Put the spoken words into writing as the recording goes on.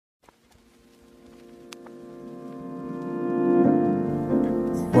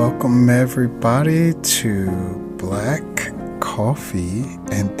Welcome, everybody, to Black Coffee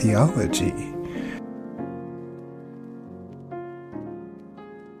and Theology.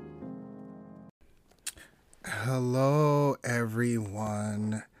 Hello,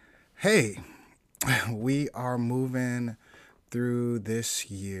 everyone. Hey, we are moving through this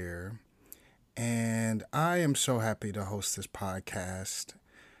year, and I am so happy to host this podcast.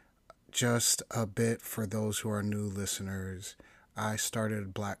 Just a bit for those who are new listeners. I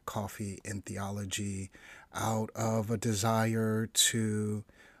started Black Coffee and Theology out of a desire to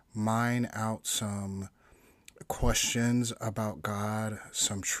mine out some questions about God,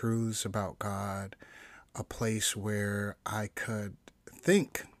 some truths about God, a place where I could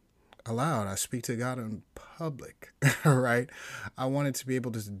think aloud. I speak to God in public, right? I wanted to be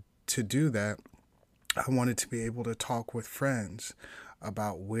able to do that. I wanted to be able to talk with friends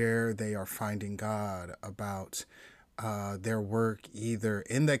about where they are finding God, about their work either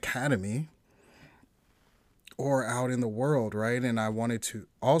in the academy or out in the world, right? And I wanted to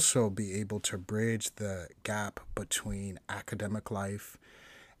also be able to bridge the gap between academic life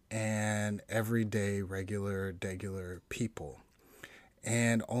and everyday, regular people.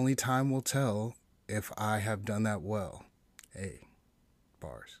 And only time will tell if I have done that well. Hey,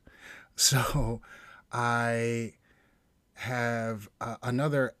 bars. So I have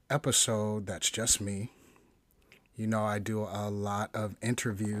another episode that's just me. You know, I do a lot of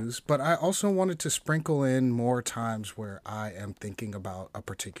interviews, but I also wanted to sprinkle in more times where I am thinking about a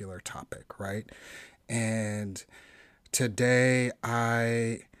particular topic, right? And today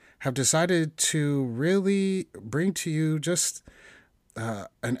I have decided to really bring to you just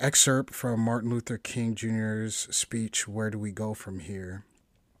an excerpt from Martin Luther King Jr.'s speech, Where Do We Go From Here?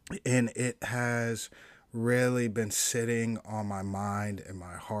 And it has really been sitting on my mind and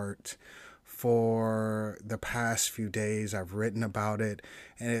my heart for the past few days. I've written about it,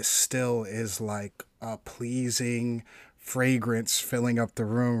 and it still is like a pleasing fragrance filling up the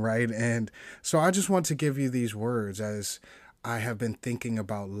room, right? And so I just want to give you these words as I have been thinking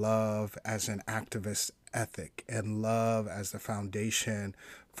about love as an activist ethic and love as the foundation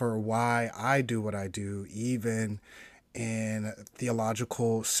for why I do what I do, even in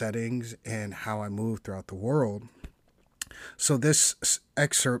theological settings and how I move throughout the world. So this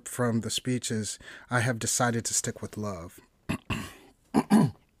excerpt from the speech is, I have decided to stick with love.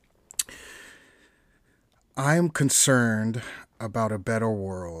 I am concerned about a better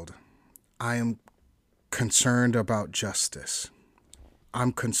world. I am concerned about justice.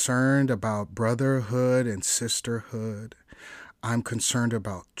 I'm concerned about brotherhood and sisterhood. I'm concerned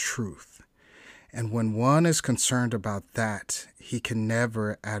about truth. And when one is concerned about that, he can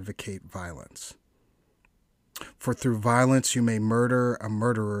never advocate violence. For through violence you may murder a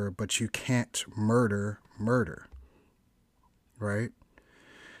murderer, but you can't murder murder. Right?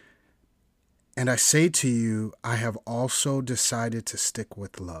 And I say to you, I have also decided to stick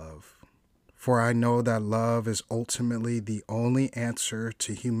with love. For I know that love is ultimately the only answer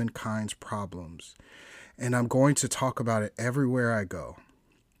to humankind's problems. And I'm going to talk about it everywhere I go.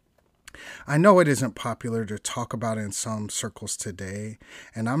 I know it isn't popular to talk about it in some circles today,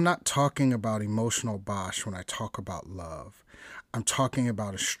 and I'm not talking about emotional bosh when I talk about love. I'm talking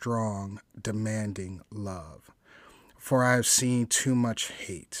about a strong, demanding love. For I have seen too much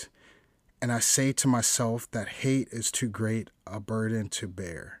hate, and I say to myself that hate is too great a burden to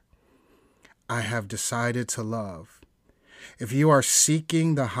bear. I have decided to love. If you are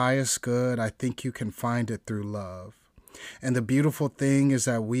seeking the highest good, I think you can find it through love. And the beautiful thing is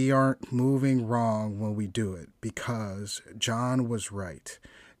that we aren't moving wrong when we do it, because John was right.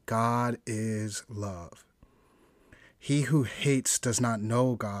 God is love. He who hates does not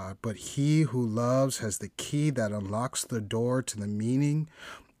know God, but he who loves has the key that unlocks the door to the meaning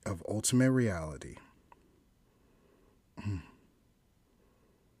of ultimate reality.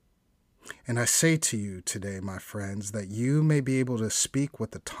 And I say to you today, my friends, that you may be able to speak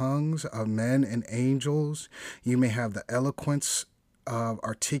with the tongues of men and angels. You may have the eloquence of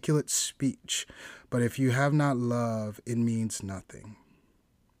articulate speech, but if you have not love, it means nothing.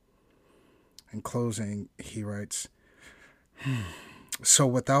 In closing, he writes, so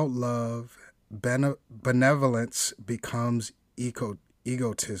without love, benevolence becomes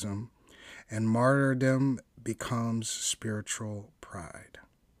egotism, and martyrdom becomes spiritual pride.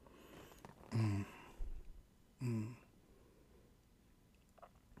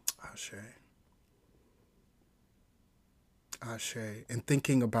 Ashe. And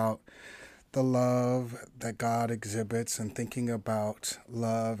thinking about the love that God exhibits and thinking about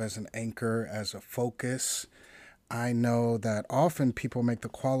love as an anchor, as a focus, I know that often people make the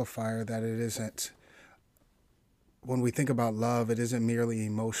qualifier that it isn't when we think about love, it isn't merely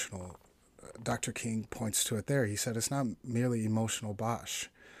emotional. Dr. King points to it there. He said it's not merely emotional bosh.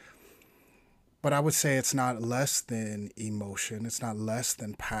 But I would say it's not less than emotion. It's not less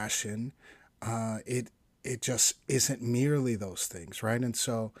than passion. It just isn't merely those things, right? And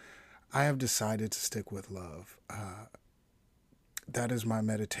so I have decided to stick with love. That is my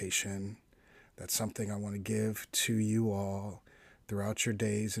meditation. That's something I want to give to you all throughout your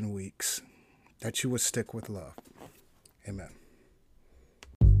days and weeks, that you would stick with love. Amen.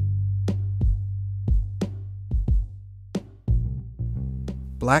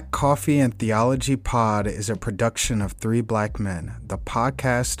 Black Coffee and Theology Pod is a production of Three Black Men, the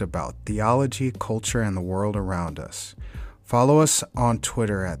podcast about theology, culture, and the world around us. Follow us on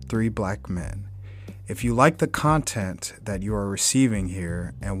Twitter at Three Black Men. If you like the content that you are receiving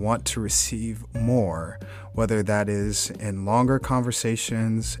here and want to receive more, whether that is in longer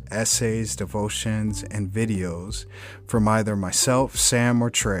conversations, essays, devotions, and videos from either myself, Sam, or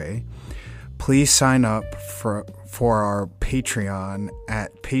Trey, please sign up for our Patreon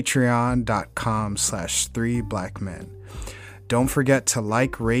at patreon.com/3blackmen. Don't forget to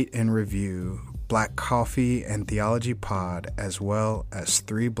like, rate, and review Black Coffee and Theology Pod as well as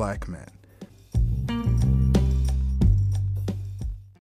Three Black Men.